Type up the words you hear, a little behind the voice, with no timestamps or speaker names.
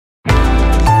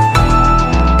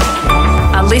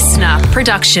listener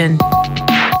production.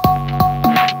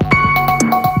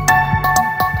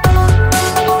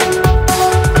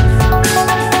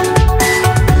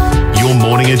 Your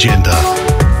morning agenda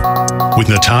with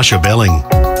Natasha Belling.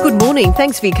 Good morning.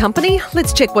 Thanks for your company.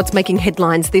 Let's check what's making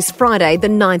headlines this Friday, the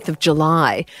 9th of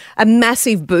July. A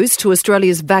massive boost to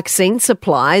Australia's vaccine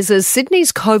supplies as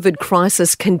Sydney's COVID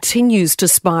crisis continues to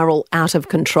spiral out of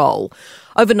control.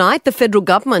 Overnight, the federal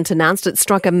government announced it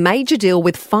struck a major deal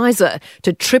with Pfizer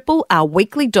to triple our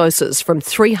weekly doses from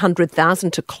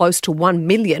 300,000 to close to 1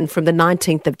 million from the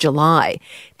 19th of July.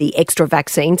 The extra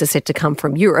vaccines are set to come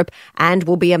from Europe and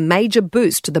will be a major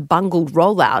boost to the bungled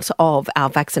rollout of our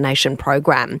vaccination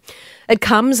program. It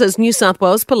comes as New South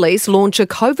Wales Police launch a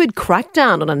COVID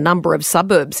crackdown on a number of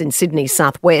suburbs in Sydney's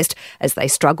southwest as they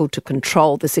struggle to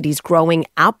control the city's growing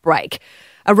outbreak.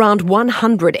 Around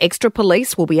 100 extra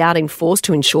police will be out in force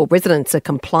to ensure residents are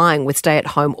complying with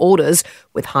stay-at-home orders,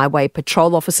 with highway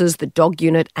patrol officers, the dog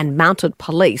unit and mounted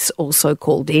police also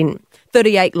called in.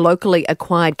 38 locally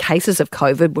acquired cases of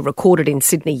COVID were recorded in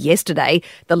Sydney yesterday,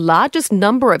 the largest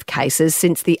number of cases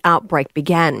since the outbreak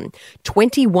began.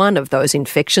 21 of those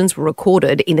infections were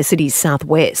recorded in the city's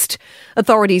southwest.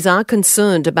 Authorities are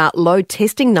concerned about low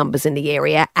testing numbers in the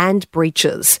area and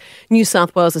breaches. New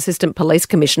South Wales Assistant Police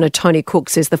Commissioner Tony Cook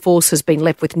says the force has been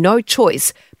left with no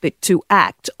choice but to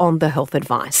act on the health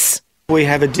advice. We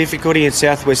have a difficulty in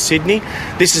southwest Sydney.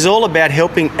 This is all about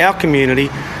helping our community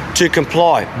to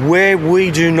comply. Where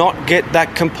we do not get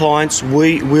that compliance,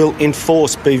 we will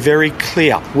enforce. Be very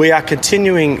clear. We are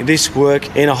continuing this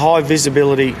work in a high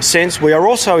visibility sense. We are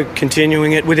also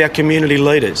continuing it with our community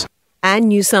leaders. And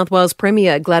New South Wales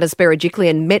Premier Gladys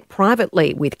Berejiklian met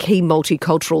privately with key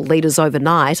multicultural leaders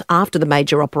overnight after the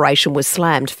major operation was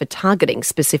slammed for targeting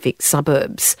specific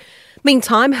suburbs.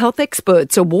 Meantime, health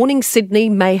experts are warning Sydney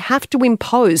may have to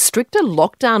impose stricter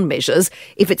lockdown measures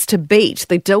if it's to beat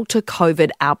the Delta COVID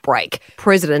outbreak.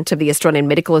 President of the Australian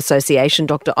Medical Association,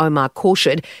 Dr Omar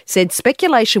Khorshid, said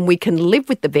speculation we can live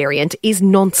with the variant is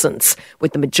nonsense,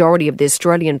 with the majority of the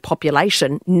Australian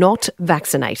population not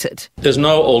vaccinated. There's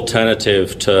no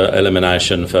alternative to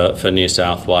elimination for New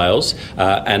South Wales,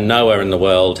 and nowhere in the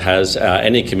world has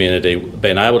any community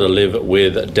been able to live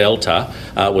with Delta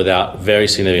without very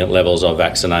significant levels of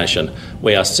vaccination.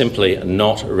 We are simply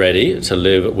not ready to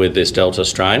live with this Delta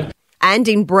strain. And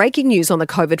in breaking news on the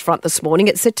COVID front this morning,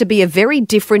 it's set to be a very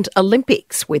different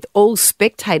Olympics, with all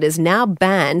spectators now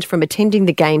banned from attending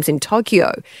the Games in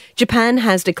Tokyo. Japan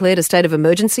has declared a state of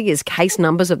emergency as case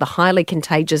numbers of the highly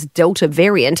contagious Delta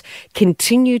variant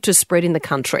continue to spread in the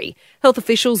country. Health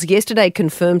officials yesterday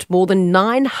confirmed more than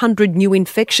 900 new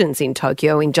infections in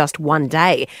Tokyo in just one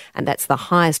day, and that's the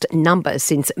highest number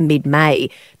since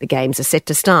mid-May. The Games are set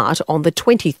to start on the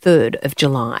 23rd of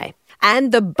July.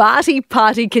 And the Barty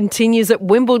party continues at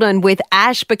Wimbledon, with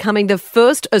Ash becoming the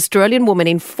first Australian woman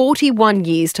in 41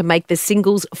 years to make the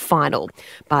singles final.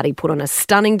 Barty put on a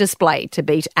stunning display to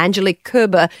beat Angelique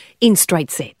Kerber in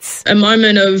straight sets. A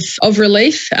moment of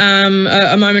relief,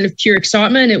 a moment of pure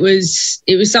excitement. It was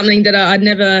something that I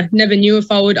never knew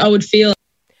if I would feel.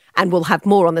 And we'll have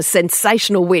more on the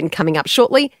sensational win coming up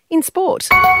shortly in sport.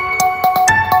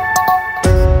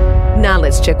 Now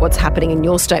let's check what's happening in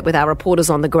your state with our reporters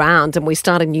on the ground. And we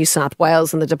start in New South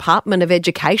Wales, and the Department of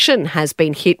Education has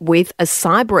been hit with a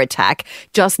cyber attack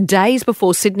just days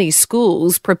before Sydney's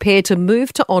schools prepare to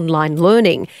move to online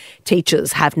learning.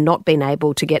 Teachers have not been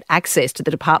able to get access to the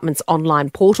department's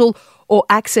online portal or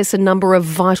access a number of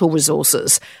vital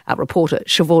resources. Our reporter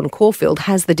Siobhan Caulfield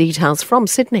has the details from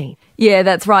Sydney. Yeah,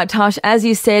 that's right, Tash. As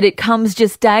you said, it comes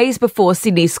just days before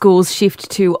Sydney schools shift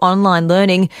to online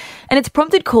learning, and it's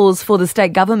prompted calls for the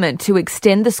state government to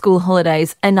extend the school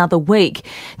holidays another week.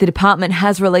 The department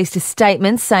has released a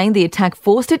statement saying the attack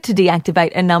forced it to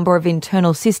deactivate a number of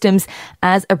internal systems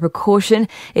as a precaution.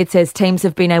 It says teams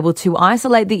have been able to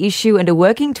isolate the issue and are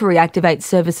working to reactivate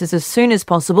services as soon as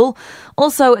possible,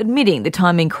 also admitting the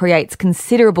timing creates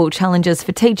considerable challenges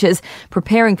for teachers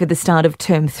preparing for the start of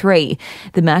Term 3.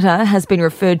 The matter has been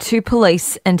referred to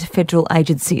police and federal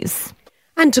agencies.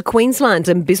 And to Queensland,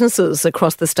 and businesses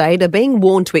across the state are being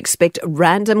warned to expect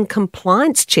random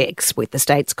compliance checks, with the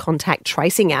state's contact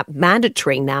tracing app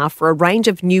mandatory now for a range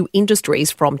of new industries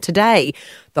from today.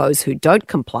 Those who don't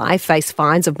comply face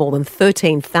fines of more than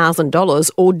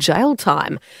 $13,000 or jail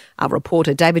time. Our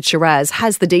reporter David Shiraz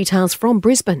has the details from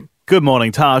Brisbane. Good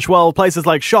morning, Tash. Well, places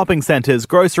like shopping centres,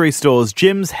 grocery stores,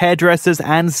 gyms, hairdressers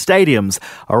and stadiums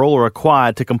are all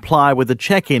required to comply with the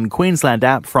Check-in Queensland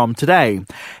app from today.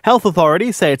 Health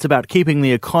authorities say it's about keeping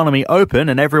the economy open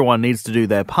and everyone needs to do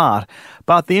their part.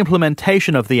 But the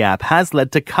implementation of the app has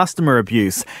led to customer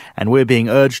abuse, and we're being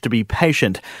urged to be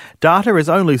patient. Data is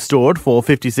only stored for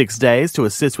 56 days to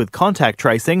assist with contact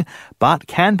tracing, but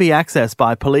can be accessed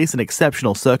by police in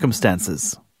exceptional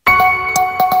circumstances.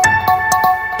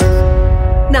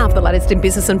 Now for the latest in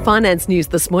business and finance news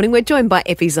this morning, we're joined by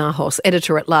Effie Zahos,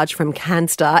 Editor-at-Large from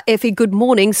CanStar. Effie, good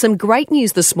morning. Some great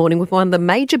news this morning with one of the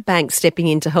major banks stepping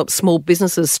in to help small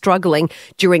businesses struggling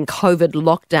during COVID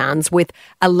lockdowns with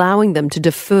allowing them to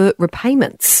defer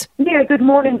repayments. Yeah, good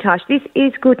morning, Tash. This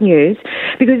is good news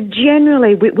because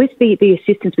generally with the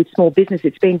assistance with small business,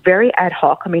 it's been very ad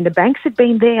hoc. I mean, the banks have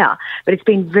been there, but it's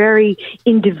been very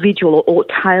individual or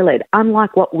tailored,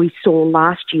 unlike what we saw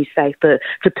last year, say, for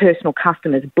personal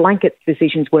customers. Blanket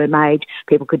decisions were made.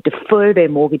 People could defer their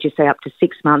mortgages, say, up to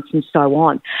 6 months and so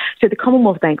on. So the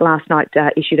Commonwealth Bank last night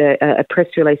issued a press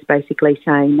release basically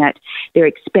saying that they're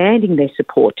expanding their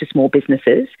support to small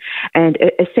businesses, and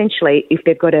essentially if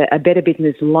they've got a Better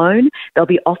Business loan, they'll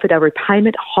be offered a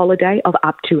repayment holiday of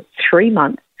up to 3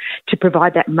 months to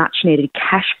provide that much-needed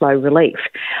cash flow relief.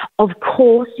 Of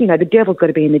course, the devil's got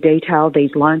to be in the detail.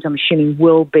 These loans, I'm assuming,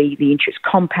 will be the interest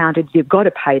compounded. You've got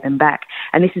to pay them back.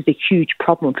 And this is a huge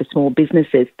problem for small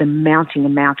businesses, the mounting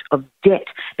amount of debt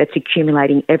that's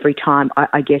accumulating every time,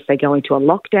 I guess, they go into a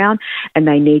lockdown and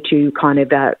they need to kind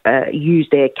of use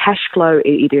their cash flow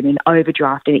either in an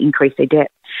overdraft and increase their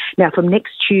debt. Now, from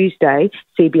next Tuesday,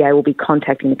 CBA will be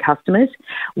contacting the customers.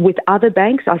 With other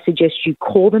banks, I suggest you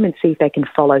call them and see if they can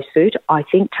follow suit. I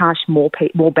think, Tash, more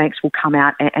banks will come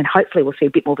out and hopefully we'll see a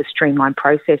bit more of a streamlined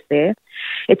process there.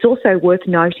 It's also worth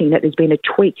noting that there's been a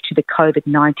tweak to the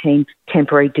COVID-19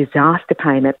 temporary disaster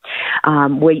payment.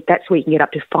 That's where you can get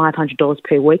up to $500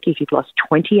 per week if you've lost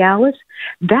 20 hours.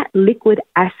 That liquid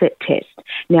asset test,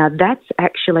 now that's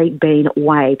actually been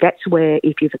waived. That's where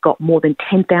if you've got more than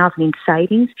 $10,000 in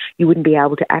savings, you wouldn't be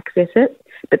able to access it.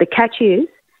 But the catch is,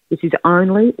 this is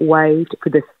only waived for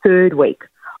the third week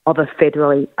of a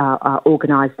federally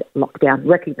recognised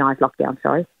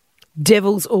lockdown.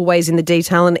 Devil's always in the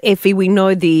detail. And Effie, we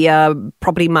know the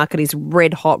property market is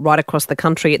red hot right across the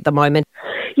country at the moment.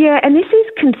 Yeah, and this is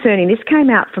concerning. This came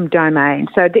out from Domain.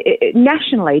 So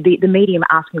nationally, the median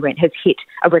asking rent has hit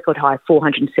a record high of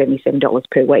 $477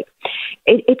 per week.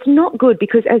 It's not good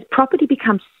because as property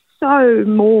becomes so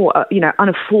more,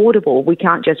 unaffordable, we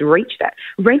can't just reach that.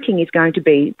 Renting is going to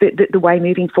be the way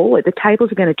moving forward. The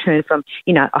tables are going to turn from,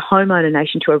 a homeowner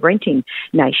nation to a renting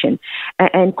nation.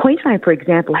 And Queensland, for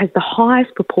example, has the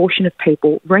highest proportion of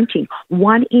people renting.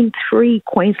 1 in 3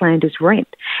 Queenslanders rent.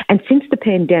 And since the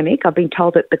pandemic, I've been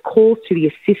told that the calls to the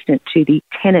assistant to the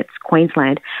tenants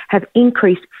Queensland have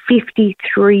increased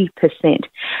 53%.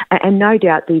 And no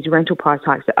doubt these rental price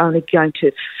hikes are only going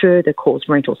to further cause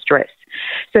rental stress.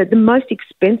 So the most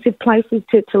expensive places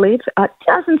to live,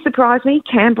 doesn't surprise me.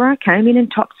 Canberra came in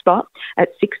top spot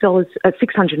at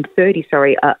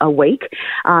 $630 a week.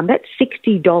 That's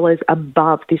 $60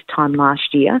 above this time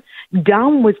last year.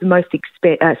 Darwin was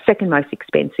the second most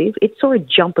expensive. It saw a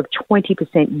jump of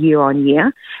 20% year on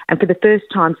year. And for the first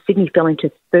time, Sydney fell into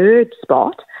third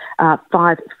spot,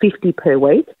 $550 per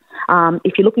week.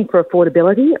 If you're looking for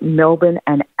affordability, Melbourne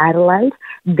and Adelaide,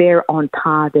 they're on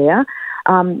par there.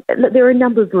 There are a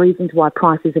number of reasons why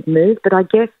prices have moved, but I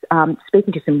guess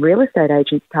speaking to some real estate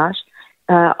agents, Tash,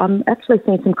 I'm actually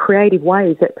seeing some creative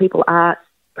ways that people are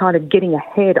kind of getting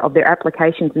ahead of their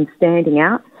applications and standing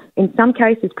out. In some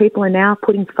cases, people are now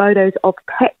putting photos of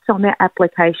pets on their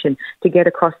application to get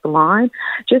across the line,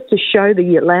 just to show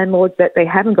the landlords that they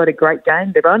haven't got a Great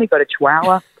Dane, they've only got a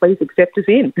Chihuahua. Please accept us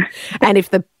in. And if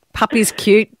the puppy's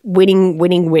cute,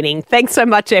 winning. Thanks so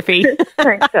much, Effie.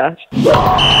 Thanks, Josh.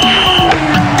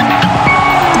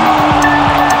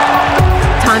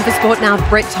 Time for sport now with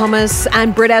Brett Thomas.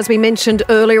 And Brett, as we mentioned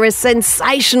earlier, a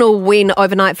sensational win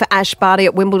overnight for Ash Barty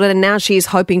at Wimbledon, and now she is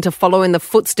hoping to follow in the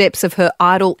footsteps of her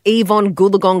idol Yvonne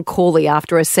Goolagong-Cawley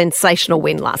after a sensational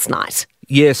win last night.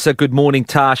 Yes, good morning,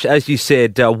 Tash. As you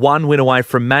said, one win away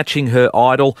from matching her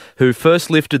idol, who first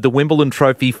lifted the Wimbledon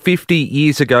trophy 50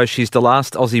 years ago. She's the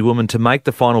last Aussie woman to make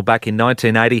the final back in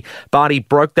 1980. Barty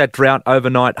broke that drought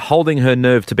overnight, holding her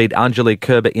nerve to beat Angelique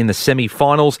Kerber in the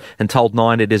semi-finals, and told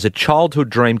Nine it is a childhood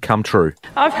dream come true.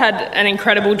 I've had an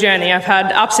incredible journey. I've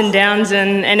had ups and downs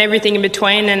and everything in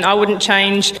between, and I wouldn't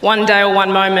change one day or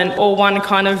one moment or one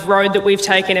kind of road that we've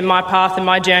taken in my path and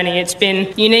my journey. It's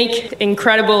been unique,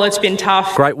 incredible, it's been tough.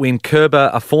 enough. Great win. Kerber,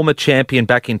 a former champion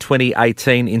back in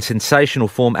 2018 in sensational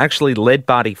form, actually led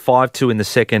Barty 5-2 in the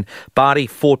second. Barty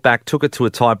fought back, took it to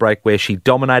a tiebreak where she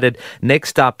dominated.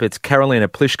 Next up, it's Karolina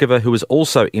Pliskova, who was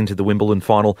also into the Wimbledon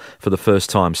final for the first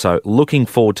time. So looking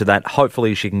forward to that.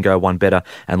 Hopefully she can go one better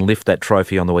and lift that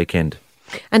trophy on the weekend.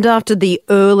 And after the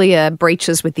earlier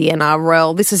breaches with the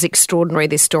NRL, this is extraordinary,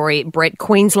 this story, Brett.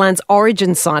 Queensland's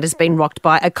Origin side has been rocked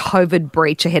by a COVID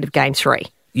breach ahead of Game 3.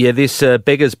 Yeah, this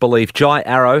beggars belief. Jai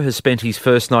Arrow has spent his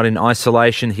first night in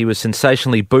isolation. He was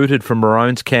sensationally booted from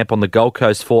Maroons camp on the Gold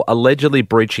Coast for allegedly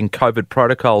breaching COVID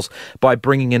protocols by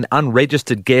bringing an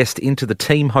unregistered guest into the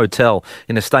team hotel.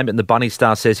 In a statement, the Bunny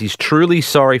Star says he's truly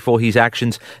sorry for his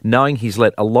actions, knowing he's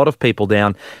let a lot of people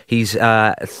down. He's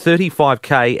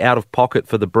 $35,000 out of pocket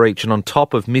for the breach, and on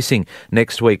top of missing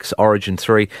next week's Origin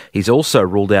 3, he's also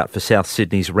ruled out for South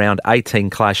Sydney's round 18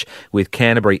 clash with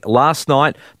Canterbury. Last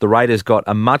night, the Raiders got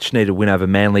a much-needed win over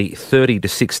Manly,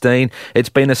 30-16. It's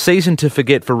been a season to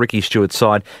forget for Ricky Stewart's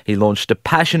side. He launched a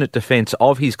passionate defence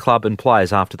of his club and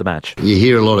players after the match. You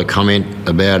hear a lot of comment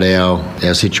about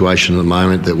our situation at the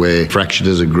moment, that we're fractured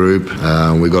as a group.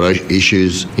 We've got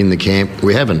issues in the camp.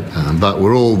 We haven't, but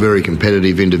we're all very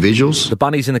competitive individuals. The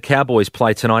Bunnies and the Cowboys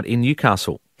play tonight in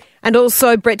Newcastle. And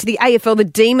also, Brett, to the AFL, the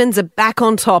Demons are back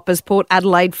on top as Port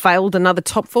Adelaide failed another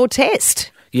top 4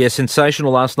 test. Yeah,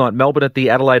 sensational last night. Melbourne at the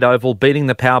Adelaide Oval, beating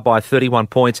the Power by 31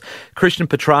 points. Christian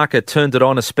Petrarca turned it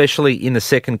on, especially in the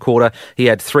second quarter. He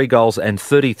had 3 goals and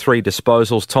 33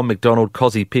 disposals. Tom McDonald,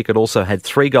 Cozzy Pickett also had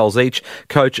 3 goals each.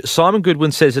 Coach Simon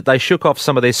Goodwin says that they shook off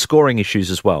some of their scoring issues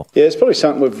as well. Yeah, it's probably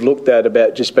something we've looked at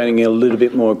about just being a little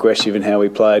bit more aggressive in how we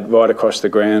played right across the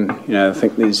ground. You know, I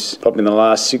think there's probably in the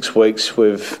last 6 weeks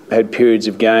we've had periods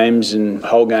of games and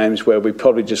whole games where we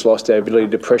probably just lost our ability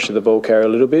to pressure the ball carrier a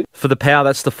little bit. For the Power,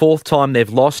 that's the 4th time they've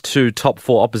lost to top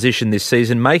 4 opposition this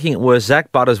season. Making it worse,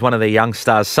 Zach Butters, one of their young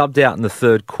stars, subbed out in the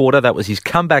third quarter. That was his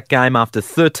comeback game after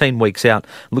 13 weeks out.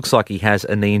 Looks like he has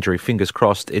a knee injury. Fingers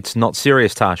crossed it's not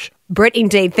serious, Tash. Brett,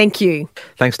 indeed. Thank you.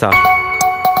 Thanks, Tash.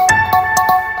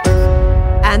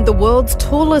 And the world's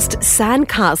tallest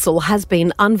sandcastle has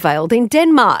been unveiled in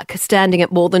Denmark, standing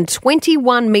at more than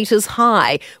 21 metres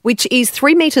high, which is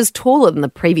 3 metres taller than the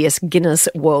previous Guinness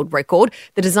World Record.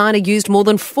 The designer used more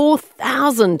than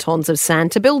 4,000 tonnes of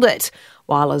sand to build it.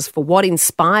 While as for what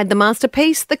inspired the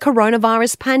masterpiece, the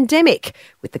coronavirus pandemic,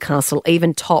 with the castle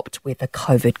even topped with a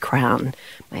COVID crown.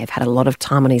 May have had a lot of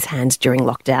time on his hands during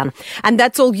lockdown. And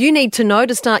that's all you need to know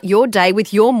to start your day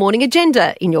with your morning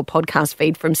agenda in your podcast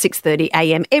feed from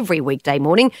 6:30am every weekday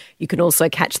morning. You can also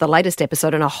catch the latest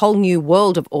episode in a whole new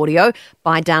world of audio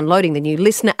by downloading the new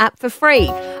Listener app for free.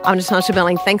 I'm Natasha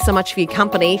Belling. Thanks so much for your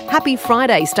company. Happy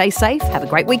Friday. Stay safe. Have a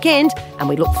great weekend. And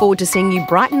we look forward to seeing you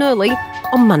bright and early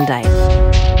on Monday.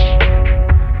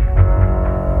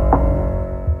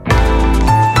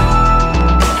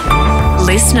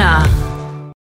 Listener.